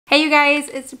Hey you guys,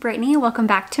 it's Brittany. Welcome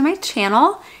back to my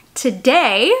channel.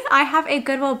 Today I have a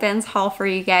Goodwill bins haul for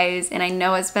you guys, and I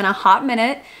know it's been a hot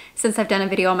minute since I've done a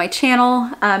video on my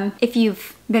channel. If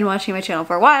you've been watching my channel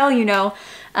for a while, you know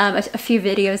a few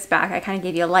videos back I kind of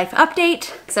gave you a life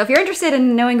update. So if you're interested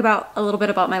in knowing about a little bit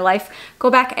about my life, go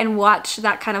back and watch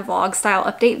that kind of vlog style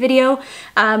update video.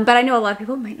 But I know a lot of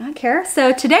people might not care.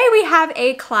 So today we have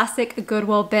a classic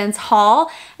Goodwill bins haul,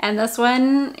 and this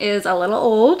one is a little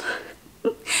old.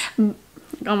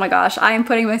 Oh my gosh, I am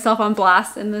putting myself on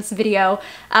blast in this video.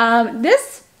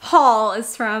 This haul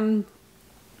is from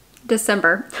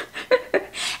December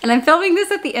and I'm filming this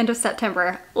at the end of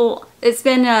September. Well, it's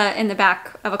been in the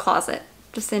back of a closet,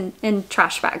 just in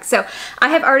trash bags. So I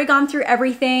have already gone through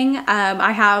everything.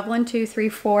 I have 1, 2, 3,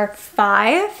 4,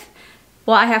 5.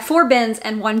 Well, I have 4 bins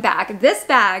and 1 bag. This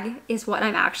bag is what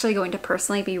I'm actually going to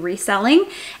personally be reselling.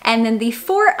 And then the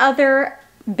 4 other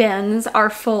bins are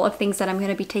full of things that I'm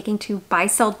going to be taking to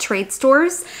buy-sell trade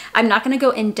stores. I'm not going to go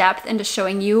in depth into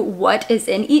showing you what is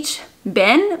in each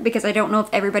bin because I don't know if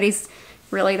everybody's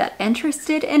really that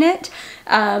interested in it.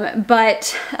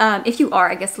 But if you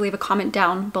are, I guess leave a comment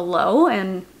down below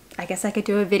and I guess I could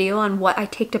do a video on what I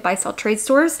take to buy-sell trade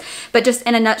stores. But just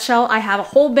in a nutshell, I have a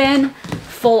whole bin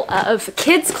full of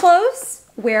kids' clothes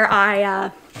where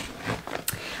I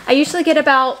usually get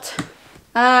about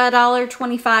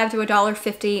 $1.25 to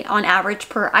 $1.50 on average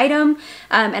per item,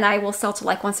 and I will sell to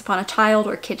like Once Upon a Child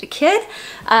or Kid to Kid.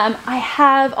 I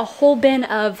have a whole bin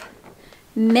of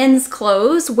men's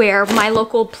clothes where my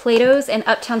local Plato's and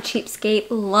Uptown Cheapskate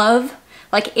love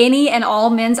like any and all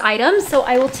men's items, so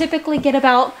I will typically get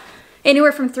about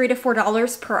anywhere from $3 to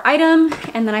 $4 per item.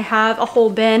 And then I have a whole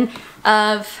bin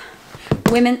of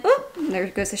women, oh, there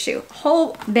goes the shoe. A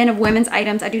whole bin of women's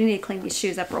items. I do need to clean these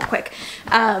shoes up real quick.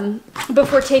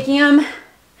 Before taking them,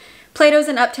 Plato's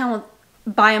and Uptown will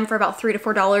buy them for about $3 to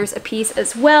 $4 a piece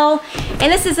as well.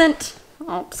 And this isn't,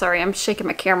 oh, sorry, I'm shaking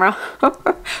my camera.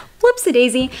 Whoopsie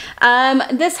daisy.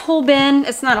 This whole bin,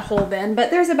 it's not a whole bin,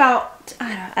 but there's about,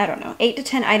 I don't know, 8 to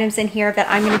 10 items in here that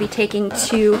I'm going to be taking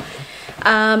to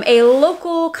a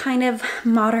local kind of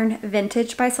modern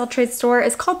vintage buy-sell trade store.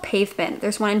 Is called Pavement.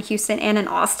 There's one in Houston and in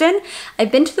Austin.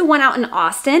 I've been to the one out in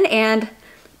Austin and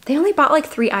they only bought like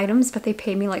 3 items, but they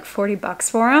paid me like 40 bucks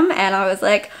for them. And I was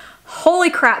like, holy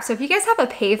crap. So if you guys have a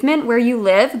Pavement where you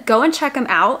live, go and check them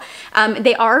out.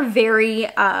 They are very,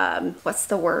 what's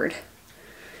the word?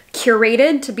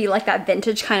 Curated to be like that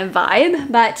vintage kind of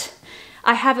vibe, but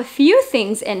I have a few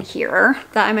things in here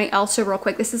that I might also real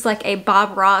quick. This is like a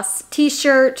Bob Ross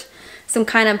t-shirt, some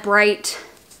kind of bright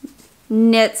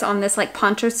knits on this like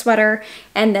poncho sweater,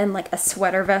 and then like a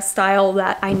sweater vest style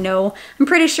that I know I'm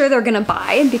pretty sure they're gonna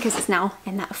buy because it's now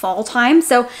in that fall time.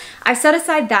 So I set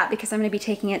aside that because I'm gonna be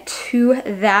taking it to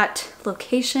that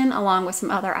location along with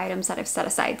some other items that I've set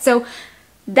aside. So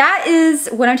that is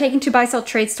what I'm taking to buy-sell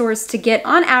trade stores to get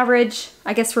on average,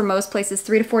 I guess for most places,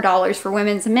 $3 to $4 for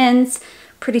women's and men's.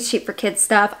 Pretty cheap for kids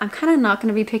stuff. I'm kind of not going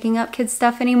to be picking up kids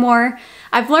stuff anymore.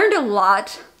 I've learned a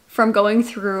lot from going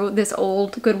through this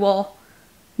old Goodwill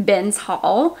bins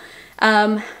haul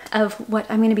of what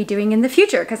I'm going to be doing in the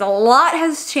future, because a lot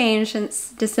has changed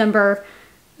since December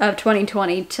of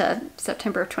 2020 to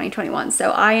September of 2021.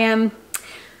 So I'm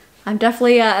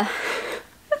definitely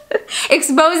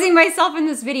exposing myself in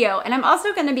this video. And I'm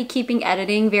also going to be keeping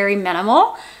editing very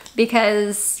minimal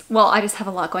because, well, I just have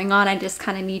a lot going on. I just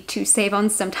kind of need to save on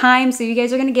some time. So you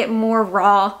guys are going to get more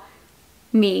raw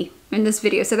me in this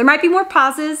video. So there might be more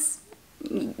pauses,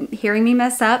 hearing me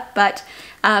mess up, but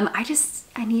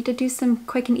I need to do some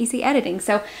quick and easy editing.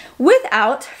 So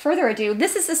without further ado,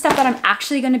 this is the stuff that I'm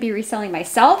actually going to be reselling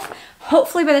myself.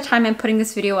 Hopefully by the time I'm putting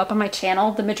this video up on my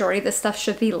channel, the majority of this stuff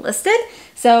should be listed.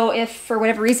 So if for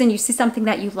whatever reason you see something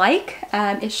that you like,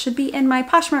 it should be in my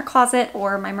Poshmark closet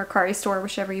or my Mercari store,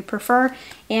 whichever you prefer,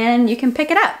 and you can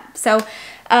pick it up. So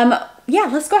yeah,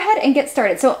 let's go ahead and get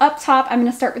started. So up top, I'm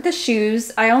going to start with the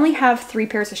shoes. I only have 3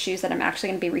 pairs of shoes that I'm actually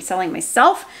going to be reselling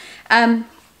myself.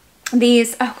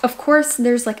 These, of course,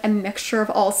 there's like a mixture of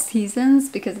all seasons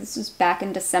because this was back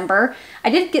in December. I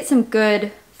did get some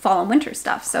good fall and winter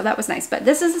stuff, so that was nice. But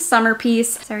this is a summer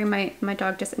piece. Sorry, my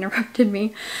dog just interrupted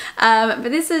me. But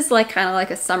this is like kind of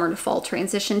like a summer to fall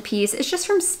transition piece. It's just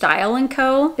from Style &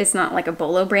 Co. It's not like a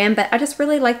Bolo brand, but I just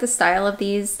really like the style of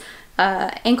these.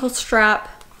 Ankle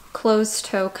strap, closed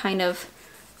toe kind of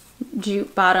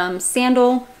jute bottom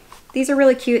sandal. These are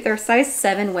really cute. They're size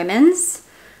 7 women's.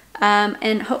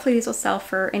 And hopefully these will sell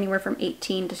for anywhere from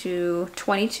 $18 to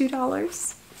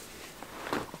 $22.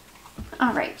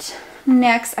 All right,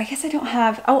 next, I guess I don't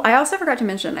have, oh, I also forgot to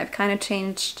mention I've kind of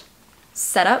changed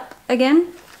setup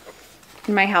again.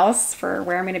 in my house for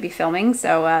where I'm going to be filming.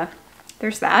 So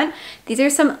there's that. These are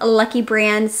some Lucky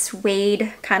Brand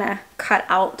suede kind of cut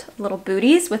out little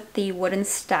booties with the wooden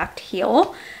stacked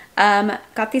heel.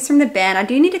 Got these from the bin. I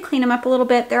do need to clean them up a little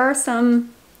bit. There are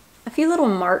a few little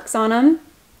marks on them.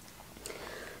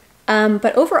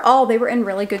 But overall, they were in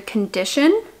really good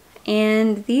condition.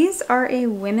 And these are a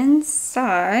women's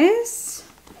size,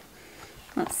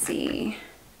 let's see,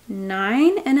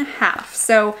 9.5.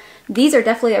 So these are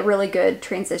definitely a really good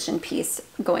transition piece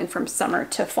going from summer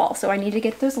to fall. So I need to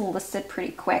get those listed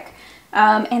pretty quick.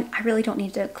 And I really don't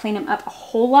need to clean them up a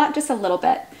whole lot, just a little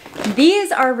bit.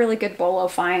 These are a really good bolo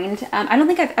find. I don't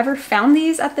think I've ever found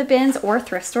these at the bins or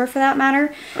thrift store for that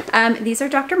matter. These are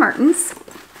Dr. Martens.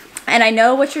 And I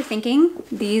know what you're thinking.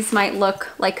 These might look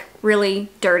like really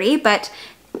dirty, but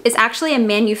it's actually a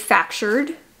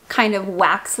manufactured kind of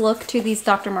wax look to these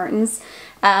Dr. Martens.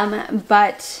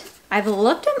 But I've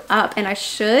looked them up and I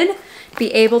should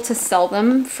be able to sell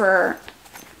them for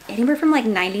anywhere from like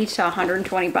 90 to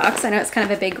 120 bucks. I know it's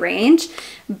kind of a big range,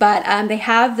 but they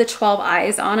have the 12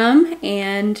 eyes on them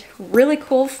and really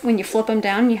cool when you flip them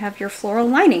down, you have your floral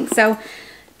lining. So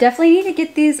definitely need to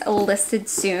get these listed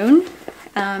soon.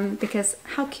 Because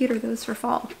how cute are those for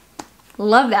fall?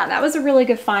 Love that. That was a really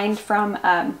good find from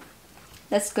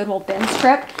this Goodwill bins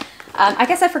trip. I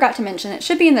guess I forgot to mention, it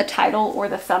should be in the title or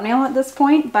the thumbnail at this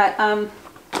point, but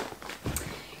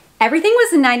everything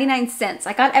was 99 cents.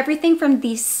 I got everything from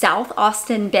the South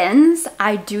Austin bins.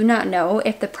 I do not know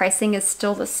if the pricing is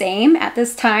still the same at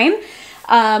this time.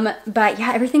 But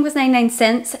yeah, everything was 99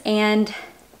 cents and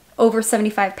over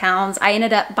 75 pounds. I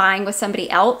ended up buying with somebody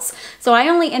else. So I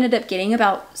only ended up getting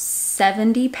about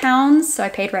 70 pounds. So I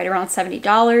paid right around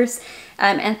 $70.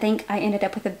 And I think I ended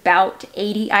up with about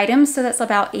 80 items. So that's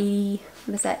about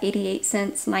 88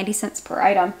 cents, 90 cents per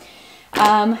item.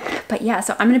 But yeah,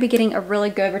 so I'm going to be getting a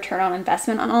really good return on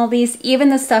investment on all these. Even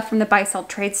the stuff from the buy sell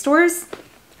trade stores,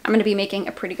 I'm going to be making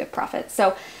a pretty good profit.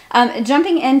 So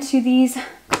jumping into these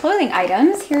clothing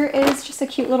items, here is just a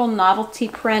cute little novelty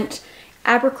print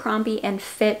Abercrombie and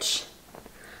Fitch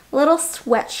little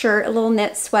sweatshirt, a little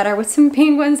knit sweater with some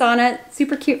penguins on it.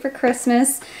 Super cute for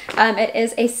Christmas. It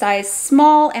is a size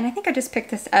small, and I think I just picked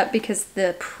this up because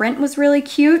the print was really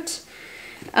cute.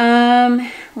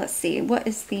 Let's see, what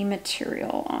is the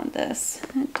material on this?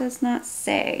 It does not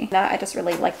say. I just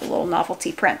really like the little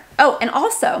novelty print. Oh, and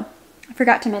also, I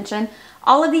forgot to mention,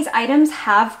 all of these items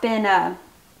have been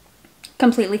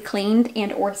completely cleaned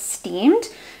and or steamed.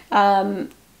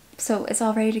 So it's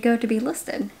all ready to go to be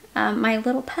listed. My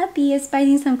little puppy is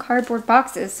biting some cardboard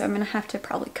boxes, so I'm gonna have to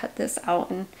probably cut this out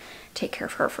and take care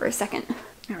of her for a second.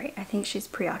 All right, I think she's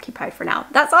preoccupied for now.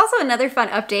 That's also another fun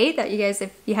update that you guys,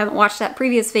 if you haven't watched that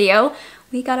previous video,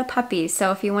 we got a puppy.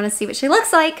 So if you wanna see what she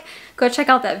looks like, go check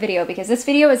out that video because this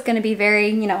video is gonna be very,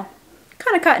 you know,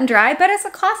 kind of cut and dry, but it's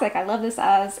a classic. I love this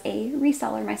as a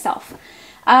reseller myself.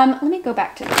 Let me go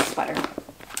back to this sweater.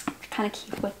 Kind of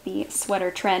keep with the sweater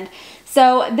trend.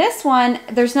 So this one,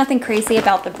 there's nothing crazy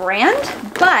about the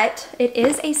brand, but it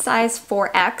is a size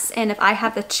 4X. And if I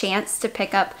have the chance to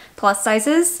pick up plus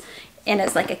sizes and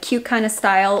it's like a cute kind of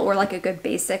style or like a good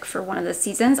basic for one of the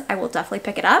seasons, I will definitely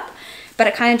pick it up. But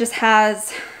it kind of just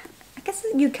has, I guess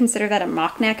you'd consider that a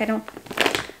mock neck.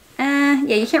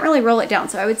 Yeah, you can't really roll it down.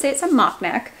 So I would say it's a mock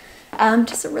neck.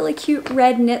 Just a really cute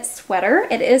red knit sweater.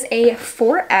 It is a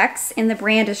 4X and the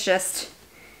brand is just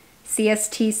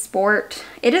CST Sport.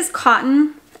 It is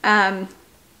cotton, but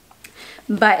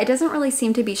it doesn't really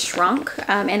seem to be shrunk.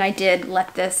 And I did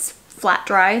let this flat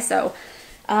dry. So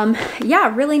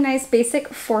yeah, really nice basic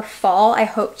for fall. I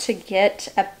hope to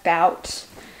get about,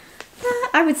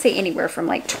 I would say anywhere from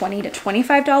like $20 to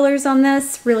 $25 on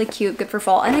this. Really cute, good for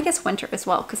fall. And I guess winter as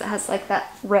well, because it has like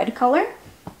that red color.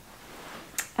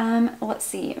 Let's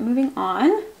see, moving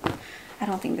on. I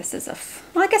don't think this is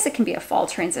well, I guess it can be a fall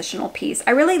transitional piece.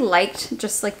 I really liked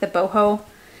just like the boho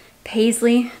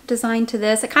paisley design to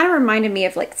this. It kind of reminded me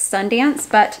of like Sundance,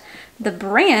 but the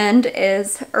brand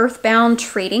is Earthbound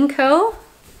Trading Co.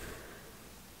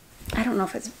 I don't know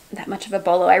if it's that much of a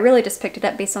bolo. I really just picked it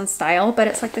up based on style, but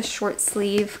it's like the short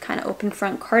sleeve kind of open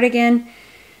front cardigan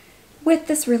with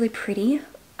this really pretty,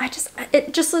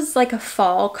 it just was like a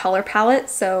fall color palette.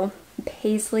 So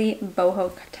paisley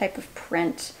boho type of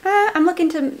print. I'm looking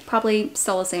to probably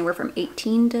sell this anywhere from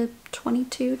 $18 to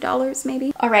 $22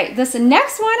 maybe. All right, this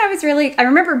next one I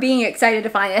remember being excited to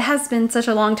find. It has been such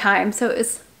a long time. So it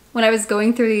was, when I was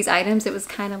going through these items, it was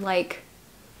kind of like,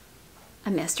 a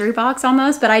mystery box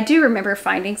almost, but I do remember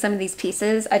finding some of these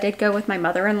pieces. I did go with my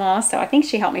mother-in-law, so I think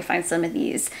she helped me find some of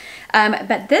these.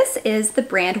 But this is the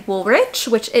brand Woolrich,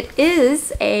 which it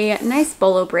is a nice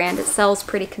bolo brand. It sells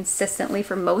pretty consistently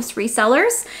for most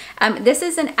resellers. This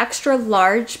is an extra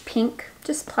large pink,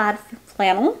 just plaid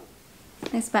flannel.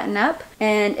 Nice button up.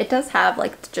 And it does have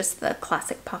like just the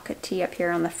classic pocket tee up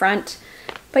here on the front.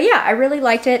 But yeah, I really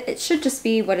liked it. It should just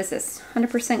be, what is this,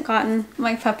 100% cotton?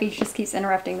 My puppy just keeps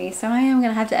interrupting me, so I am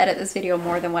gonna have to edit this video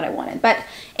more than what I wanted. But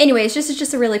anyways, it's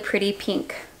just a really pretty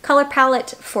pink color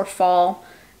palette for fall.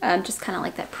 Just kind of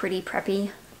like that pretty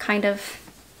preppy kind of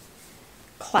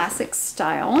classic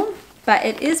style. But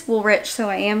it is Woolrich, so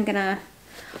I am gonna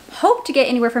hope to get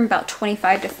anywhere from about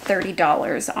 $25 to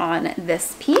 $30 on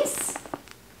this piece.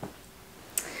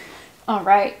 All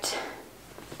right,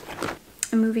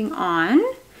 moving on.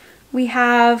 We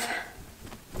have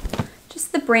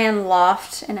just the brand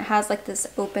Loft, and it has like this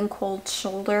open cold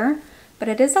shoulder, but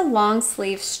it is a long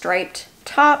sleeve striped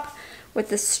top with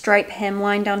this stripe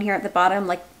hemline down here at the bottom,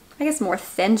 like I guess more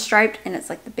thin striped, and it's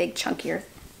like the big chunkier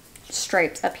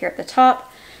stripes up here at the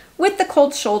top with the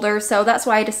cold shoulder. So that's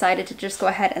why I decided to just go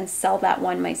ahead and sell that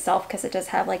one myself, because it does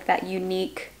have like that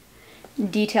unique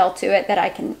detail to it that I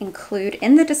can include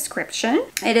in the description.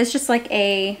 It is just like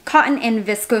a cotton and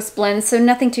viscose blend, so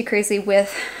nothing too crazy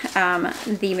with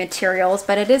the materials,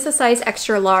 but it is a size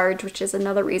extra large, which is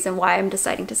another reason why I'm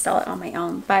deciding to sell it on my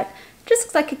own. But just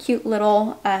looks like a cute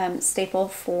little staple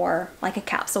for like a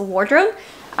capsule wardrobe.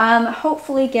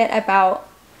 Hopefully get about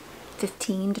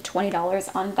 $15 to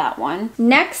 $20 on that one.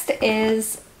 Next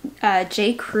is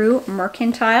J. Crew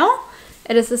Mercantile.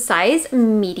 It is a size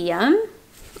medium.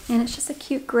 And it's just a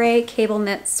cute gray cable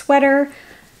knit sweater.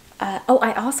 Oh,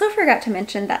 I also forgot to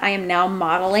mention that I am now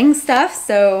modeling stuff.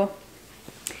 So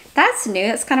that's new.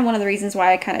 That's kind of one of the reasons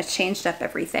why I kind of changed up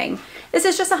everything. This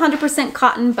is just 100%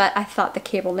 cotton, but I thought the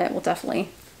cable knit will definitely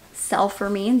sell for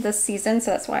me this season.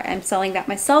 So that's why I'm selling that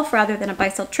myself rather than a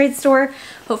buy-sell trade store.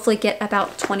 Hopefully get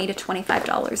about $20 to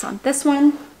 $25 on this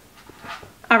one.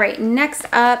 All right, next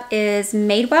up is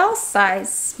Madewell,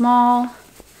 size small.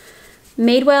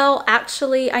 Madewell,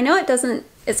 actually, I know it doesn't,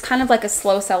 it's kind of like a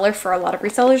slow seller for a lot of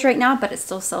resellers right now, but it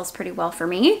still sells pretty well for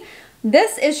me.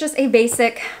 This is just a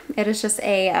basic, it is just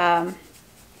a,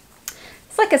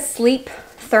 it's like a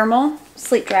thermal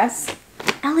sleep dress.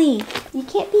 Ellie, you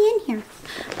can't be in here.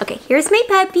 Okay, here's my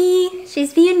puppy.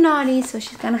 She's being naughty, so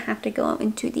she's gonna have to go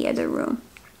into the other room.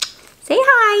 Say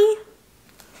hi.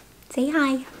 Say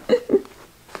hi.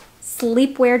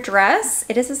 Sleepwear dress.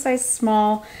 It is a size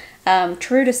small.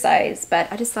 True to size, but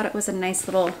I just thought it was a nice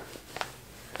little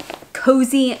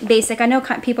cozy basic. I know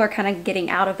people are kind of getting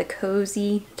out of the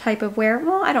cozy type of wear.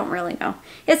 Well, I don't really know.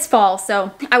 It's fall,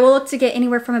 so I will look to get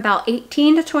anywhere from about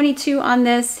 18 to 22 on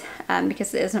this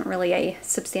because it isn't really a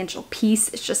substantial piece.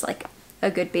 It's just like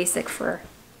a good basic for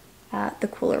the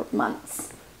cooler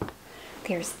months.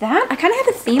 There's that. I kind of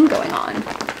have a theme going on.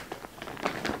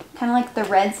 Kind of like the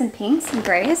reds and pinks and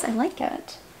grays. I like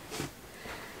it.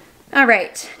 All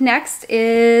right, next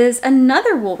is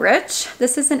another Woolrich.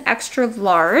 This is an extra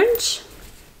large.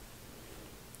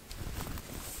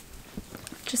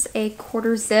 Just a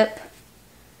quarter zip,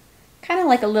 kind of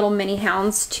like a little mini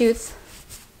houndstooth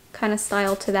kind of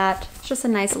style to that. It's just a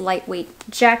nice lightweight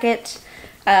jacket.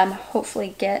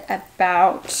 Hopefully get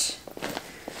about,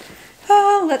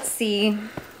 let's see,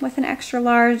 with an extra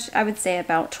large, I would say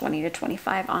about 20 to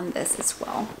 25 on this as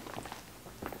well.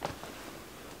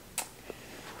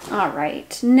 All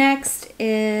right, next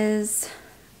is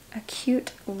a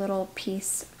cute little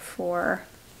piece for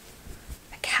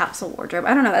a capsule wardrobe.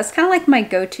 I don't know, that's kind of like my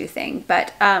go-to thing,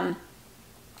 but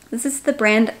this is the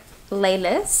brand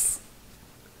Laylis.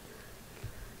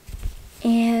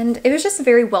 And it was just a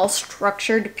very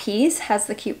well-structured piece. Has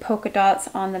the cute polka dots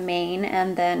on the mane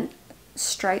and then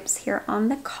stripes here on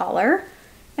the collar.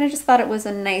 And I just thought it was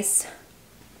a nice,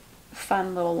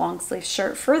 fun little long sleeve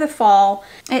shirt for the fall.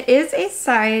 It is a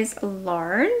size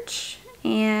large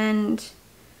and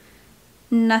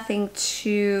nothing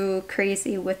too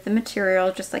crazy with the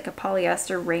material, just like a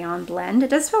polyester rayon blend.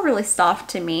 It does feel really soft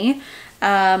to me.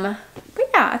 But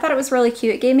yeah, I thought it was really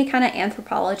cute. It gave me kind of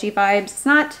Anthropologie vibes. It's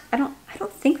not, I don't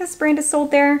think this brand is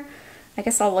sold there. I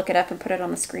guess I'll look it up and put it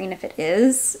on the screen if it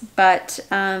is. But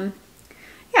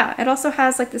yeah, it also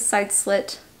has like this side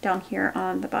slit down here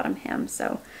on the bottom hem.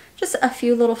 So just a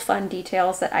few little fun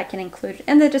details that I can include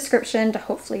in the description to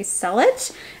hopefully sell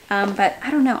it. But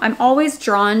I don't know, I'm always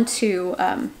drawn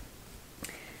to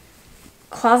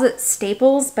closet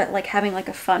staples, but like having like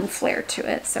a fun flair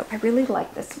to it. So I really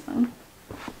like this one.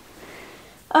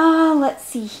 Let's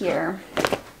see here.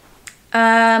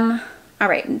 All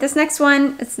right, this next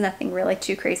one, it's nothing really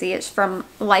too crazy. It's from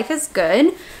Life is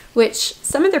Good, which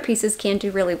some of their pieces can do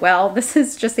really well. This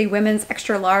is just a women's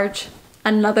extra large,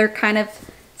 another kind of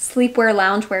sleepwear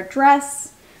loungewear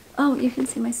dress. Oh, you can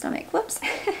see my stomach, whoops.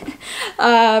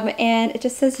 And it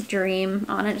just says dream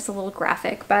on it, just a little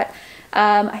graphic. But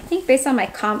I think based on my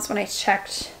comps when I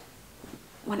checked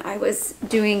when I was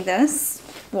doing this,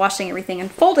 washing everything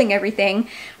and folding everything,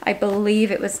 I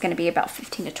believe it was going to be about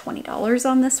 $15 to $20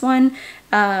 on this one.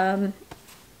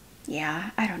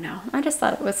 Yeah, I don't know. I just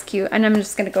thought it was cute, and I'm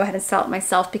just going to go ahead and sell it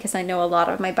myself because I know a lot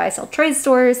of my buy sell trade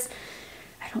stores,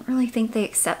 I don't really think they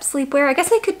accept sleepwear. I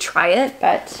guess I could try it,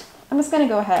 but I'm just going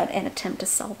to go ahead and attempt to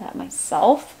sell that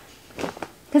myself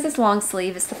because it's long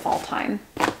sleeve, it's the fall time.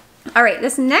 All right,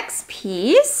 this next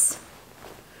piece,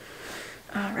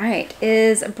 all right,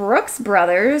 is Brooks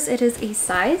Brothers. It is a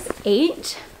size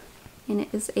 8, and it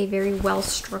is a very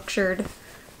well-structured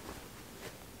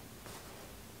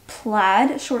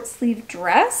plaid short sleeve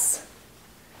dress.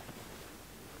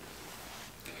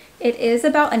 It is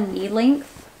about a knee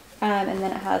length, and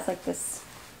then it has like this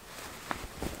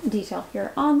detail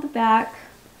here on the back.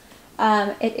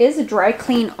 It is a dry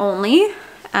clean only.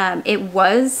 It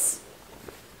was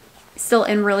still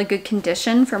in really good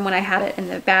condition from when I had it in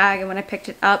the bag and when I picked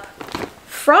it up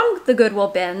from the Goodwill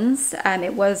bins.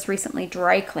 It was recently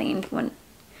dry cleaned,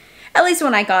 at least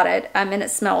when I got it, and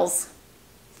it smells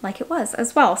like it was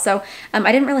as well. So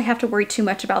I didn't really have to worry too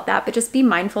much about that, but just be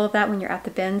mindful of that when you're at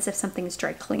the bins. If something is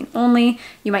dry clean only,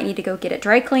 you might need to go get it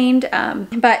dry cleaned.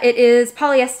 But it is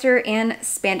polyester and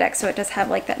spandex, so it does have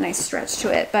like that nice stretch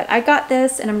to it. But I got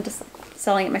this and I'm just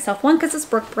selling it myself. 1, because it's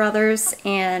Brooks Brothers,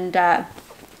 and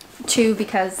 2,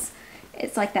 because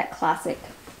it's like that classic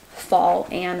fall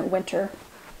and winter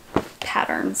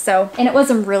pattern. So, and it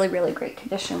was in really, really great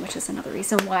condition, which is another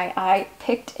reason why I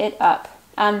picked it up.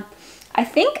 I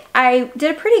think I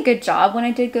did a pretty good job when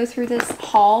I did go through this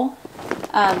haul.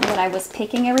 When I was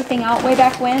picking everything out way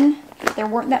back when, there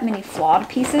weren't that many flawed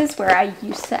pieces, where I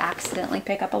used to accidentally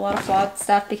pick up a lot of flawed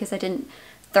stuff because I didn't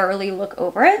thoroughly look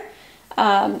over it.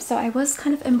 So I was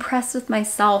kind of impressed with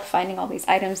myself finding all these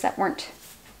items that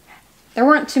there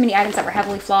weren't too many items that were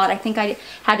heavily flawed. I think I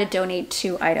had to donate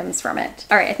 2 items from it.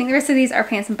 All right, I think the rest of these are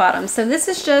pants and bottoms. So this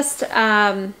is just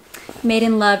Made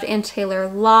and Loved and Taylor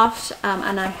Loft,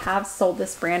 and I have sold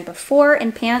this brand before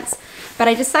in pants, but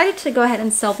I decided to go ahead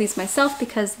and sell these myself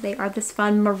because they are this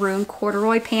fun maroon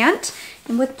corduroy pant,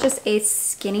 and with just a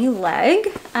skinny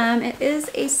leg. It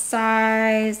is a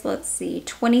size, let's see,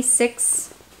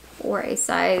 26 or a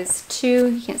size 2.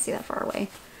 You can't see that far away.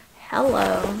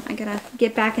 Hello, I gotta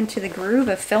get back into the groove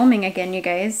of filming again, you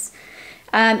guys.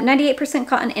 98%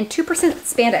 cotton and 2%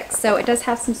 spandex, so it does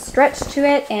have some stretch to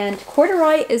it, and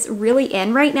corduroy is really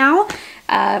in right now.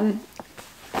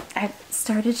 I've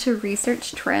started to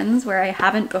research trends where I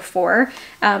haven't before,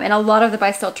 and a lot of the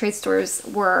buy sell trade stores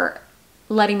were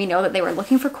letting me know that they were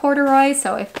looking for corduroy.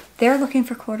 So if they're looking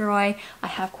for corduroy, I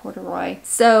have corduroy.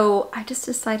 So I just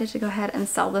decided to go ahead and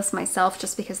sell this myself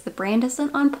just because the brand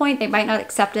isn't on point. They might not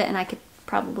accept it, and I could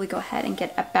probably go ahead and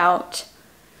get about,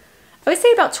 I would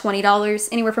say about $20,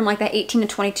 anywhere from like that $18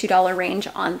 to $22 range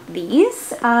on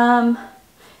these. And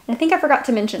I think I forgot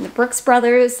to mention the Brooks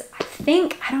Brothers.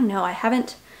 I don't know, I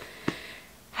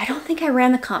don't think I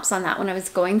ran the comps on that when I was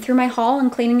going through my haul and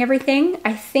cleaning everything.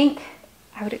 I think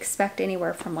I would expect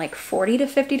anywhere from like $40 to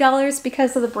 $50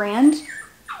 because of the brand.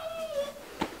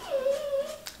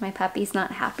 My puppy's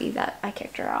not happy that I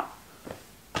kicked her out.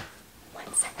 1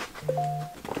 second.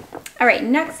 All right,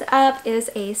 next up is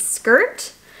a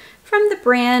skirt from the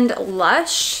brand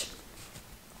Lush.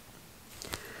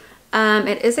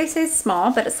 It is a size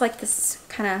small, but it's like this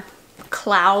kind of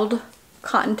cloud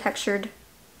cotton textured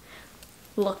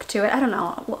look to it. I don't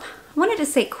know. I wanted to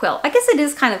say quilt. I guess it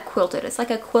is kind of quilted. It's like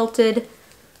a quilted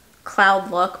cloud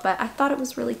look, but I thought it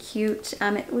was really cute.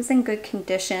 It was in good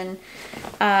condition.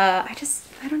 I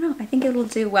don't know. I think it'll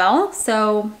do well.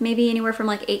 So maybe anywhere from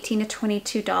like $18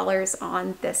 to $22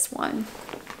 on this one.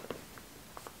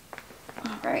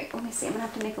 All right, let me see. I'm gonna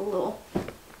have to make a little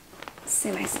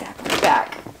semi-stack on the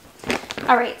back.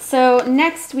 All right, so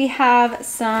next we have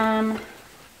some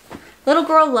Little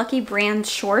Girl Lucky brand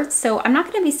shorts. So I'm not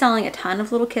going to be selling a ton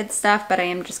of little kids stuff, but I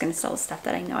am just going to sell stuff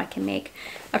that I know I can make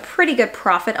a pretty good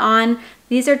profit on.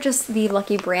 These are just the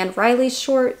Lucky brand Riley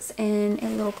shorts in a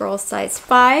little girl size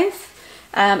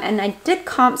 5. And I did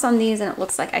comps on these, and it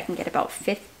looks like I can get about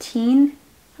 15.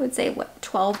 I would say what,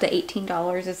 $12 to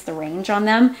 $18 is the range on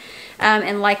them.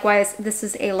 And likewise, this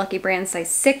is a Lucky brand size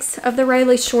 6 of the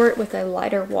Riley short with a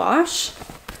lighter wash.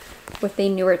 with a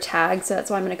newer tag, so that's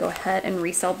why I'm going to go ahead and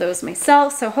resell those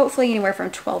myself. So hopefully anywhere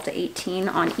from 12 to 18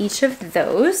 on each of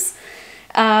those.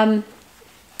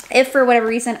 If for whatever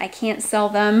reason I can't sell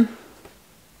them,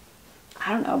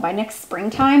 I don't know, by next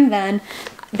springtime, then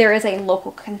there is a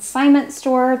local consignment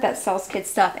store that sells kids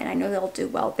stuff, and I know they'll do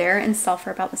well there and sell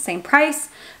for about the same price.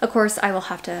 Of course, I will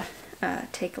have to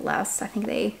take less. I think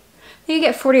you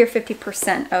get 40 or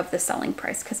 50% of the selling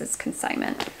price because it's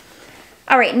consignment.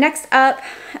 All right, next up,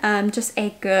 just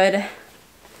a good,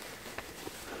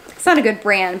 it's not a good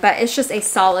brand, but it's just a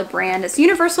solid brand. It's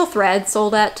Universal Thread,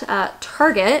 sold at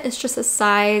Target. It's just a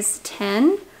size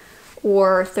 10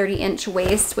 or 30-inch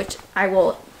waist, which I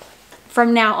will,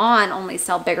 from now on, only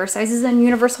sell bigger sizes than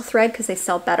Universal Thread because they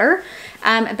sell better.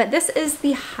 But this is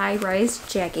the high-rise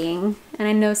jegging. And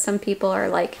I know some people are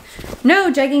like,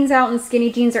 no, jegging's out and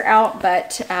skinny jeans are out,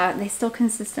 but they still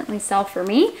consistently sell for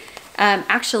me.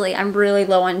 Actually, I'm really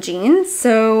low on jeans,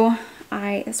 so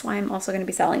that's why I'm also going to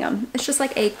be selling them. It's just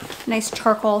like a nice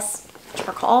charcoal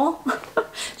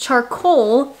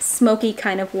smoky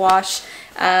kind of wash.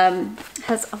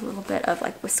 Has a little bit of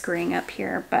like whiskering up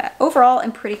here, but overall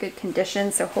in pretty good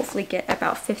condition, so hopefully get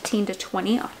about 15 to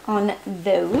 20 on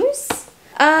those.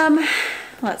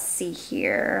 Let's see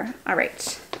here. All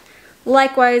right,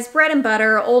 likewise, bread and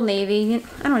butter, Old Navy.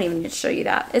 I don't even need to show you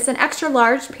that. It's an extra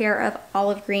large pair of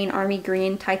olive green, army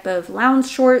green type of lounge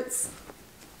shorts.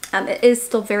 It is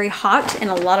still very hot in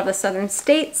a lot of the southern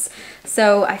states,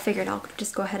 so I figured I'll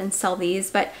just go ahead and sell these.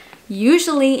 But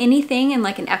usually anything in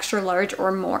like an extra large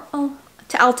or more,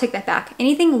 I'll take that back.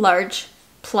 Anything large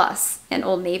plus in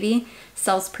Old Navy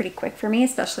sells pretty quick for me,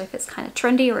 especially if it's kind of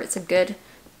trendy or it's a good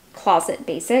closet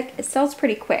basic. It sells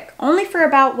pretty quick, only for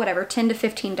about whatever, $10 to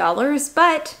 $15.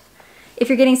 But if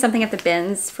you're getting something at the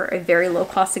bins for a very low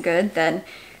cost of good, then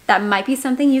that might be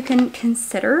something you can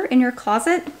consider in your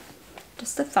closet.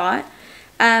 Just a thought.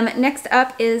 Next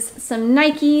up is some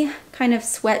Nike kind of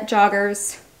sweat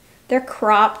joggers. They're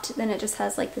cropped, then it just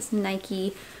has like this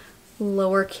Nike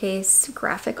lowercase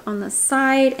graphic on the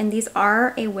side, and these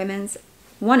are a women's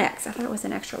 1X. I thought it was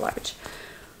an extra large.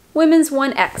 Women's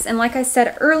 1X, and like I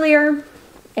said earlier,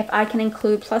 if I can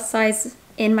include plus size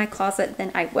in my closet,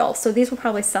 then I will. So these will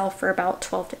probably sell for about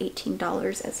 $12 to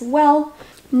 $18 as well.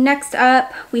 Next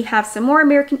up, we have some more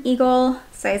American Eagle,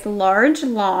 size large,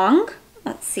 long.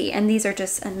 Let's see, and these are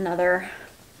just another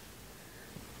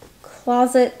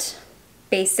closet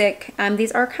basic.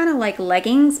 These are kind of like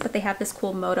leggings, but they have this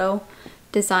cool moto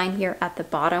design here at the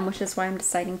bottom, which is why I'm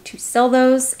deciding to sell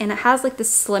those. And it has like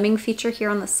this slimming feature here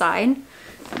on the side.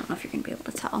 I don't know if you're gonna be able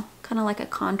to tell. Kind of like a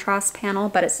contrast panel,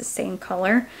 but it's the same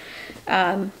color.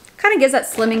 Kind of gives that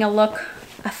slimming a look,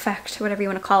 effect, whatever you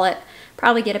want to call it.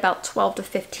 Probably get about 12 to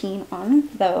 15 on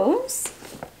those.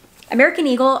 American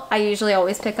Eagle, I usually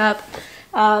always pick up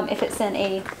if it's in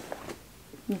a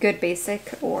good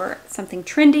basic or something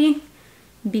trendy,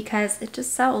 because it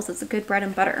just sells. It's a good bread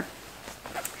and butter.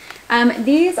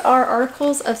 These are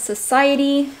articles of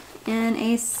society in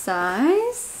a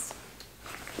size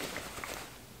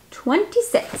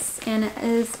 26, and it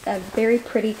is a very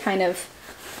pretty kind of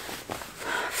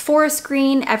forest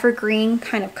green, evergreen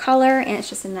kind of color, and it's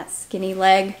just in that skinny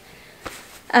leg.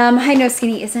 I know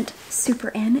skinny isn't super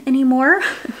in anymore,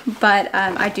 but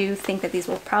I do think that these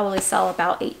will probably sell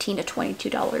about $18 to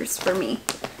 $22 for me.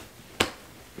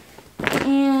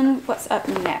 And what's up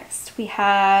next? We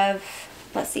have,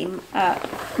 let's see,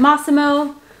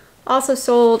 Massimo, also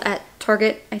sold at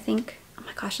Target, I think. Oh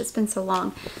my gosh, it's been so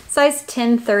long. Size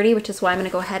 10-30, which is why I'm going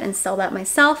to go ahead and sell that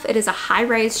myself. It is a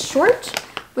high-rise short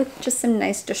with just some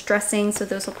nice distressing, so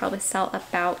those will probably sell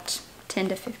about $10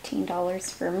 to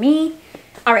 $15 for me.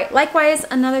 All right, likewise,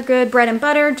 another good bread and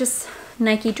butter, just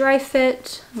Nike dry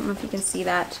fit. I don't know if you can see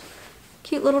that.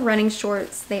 Cute little running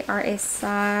shorts. They are a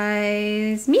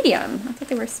size medium. I thought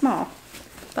they were small,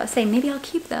 but say maybe I'll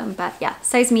keep them, but yeah,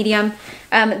 size medium.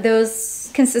 Those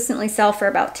consistently sell for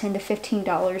about $10 to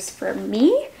 $15 for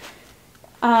me.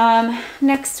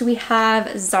 Next we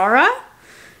have Zara.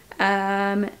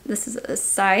 This is a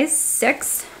size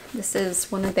 6. This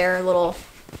is one of their little,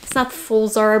 it's not the full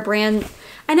Zara brand.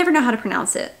 I never know how to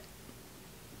pronounce it.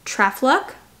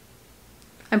 Trafluc.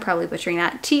 I'm probably butchering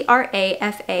that. Trafaluc.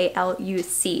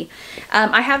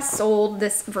 I have sold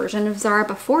this version of Zara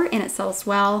before and it sells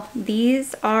well.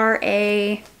 These are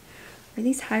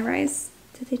these high rise?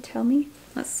 Did they tell me?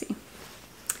 Let's see.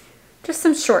 Just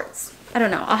some shorts. I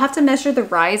don't know. I'll have to measure the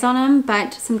rise on them,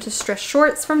 but some distressed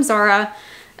shorts from Zara.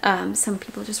 Some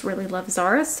people just really love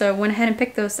Zara, so went ahead and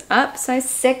picked those up. Size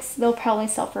 6, they'll probably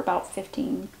sell for about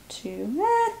 15 to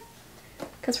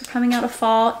because we're coming out of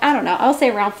fall. I don't know, I'll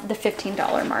say around the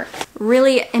 $15 mark.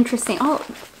 Really interesting. Oh,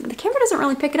 the camera doesn't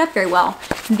really pick it up very well.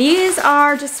 These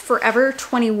are just Forever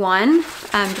 21.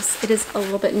 It is a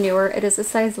little bit newer. It is a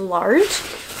size large,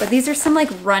 but these are some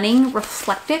like running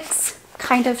Reflectix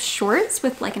kind of shorts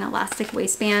with like an elastic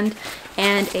waistband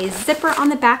and a zipper on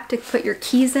the back to put your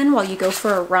keys in while you go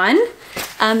for a run.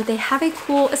 They have a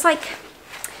cool, it's not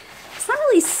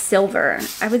really silver.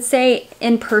 I would say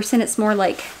in person it's more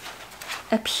like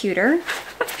a pewter.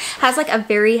 Has like a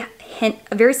very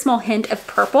small hint of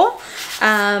purple,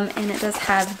 and it does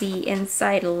have the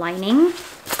inside lining,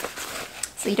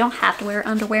 so you don't have to wear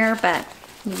underwear, but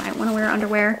you might want to wear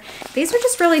underwear. These are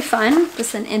just really fun,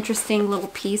 just an interesting little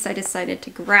piece I decided to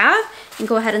grab and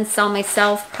go ahead and sell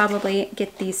myself. Probably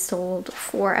get these sold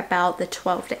for about the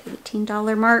 $12 to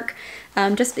 $18 mark,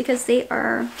 just because they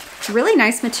are really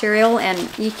nice material and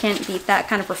you can't beat that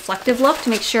kind of reflective look to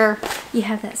make sure you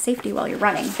have that safety while you're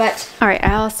running. But all right,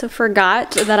 I also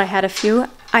forgot that I had a few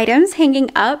items hanging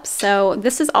up. So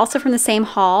this is also from the same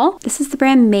haul. This is the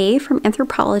brand May from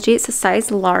Anthropologie. It's a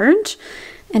size large.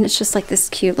 And it's just like this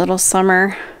cute little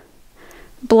summer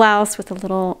blouse with a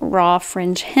little raw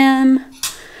fringe hem.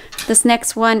 This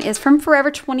next one is from Forever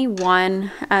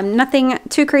 21. Nothing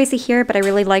too crazy here, but I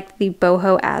really like the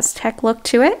boho Aztec look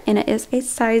to it, and it is a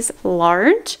size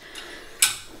large.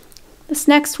 This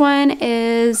next one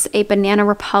is a Banana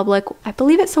Republic. I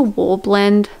believe it's a wool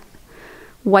blend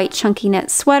white chunky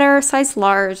knit sweater, size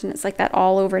large, and it's like that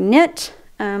all over knit.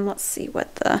 Let's see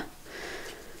what the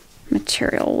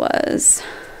material was.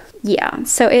 Yeah,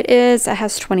 so it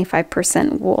has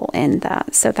 25% wool in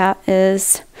that. So that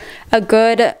is a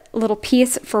good little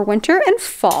piece for winter and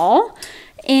fall.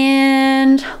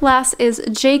 And last is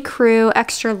J. Crew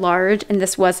extra large, and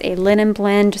this was a linen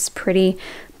blend, just pretty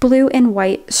blue and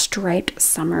white striped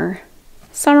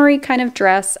summery kind of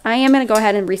dress. I am going to go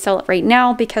ahead and resell it right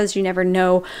now because you never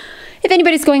know if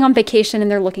anybody's going on vacation and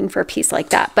they're looking for a piece like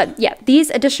that. But yeah, these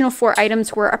additional 4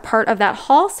 items were a part of that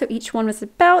haul. So each one was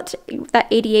about that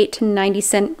 88 to 90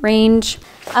 cent range.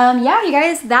 Yeah, you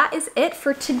guys, that is it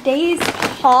for today's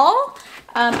haul.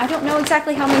 I don't know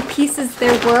exactly how many pieces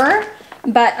there were,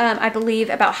 but I believe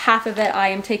about half of it I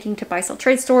am taking to buy-sell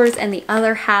trade stores, and the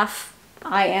other half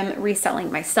I am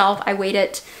reselling myself. I weighed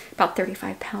it about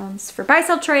 35 pounds for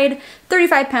buy-sell trade,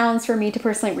 35 pounds for me to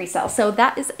personally resell. So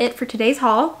that is it for today's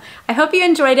haul. I hope you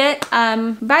enjoyed it.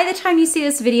 By the time you see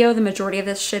this video, the majority of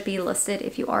this should be listed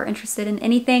if you are interested in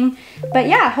anything. But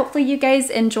yeah, hopefully you guys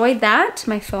enjoyed that.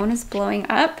 My phone is blowing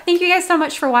up. Thank you guys so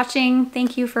much for watching.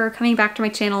 Thank you for coming back to my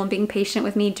channel and being patient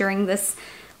with me during this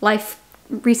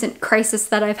recent crisis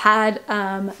that I've had.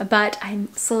 But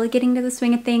I'm slowly getting to the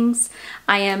swing of things.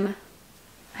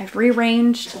 I've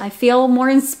rearranged. I feel more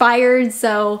inspired,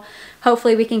 so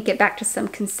hopefully we can get back to some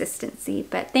consistency.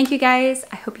 But thank you guys.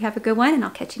 I hope you have a good one, and I'll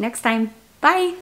catch you next time. Bye.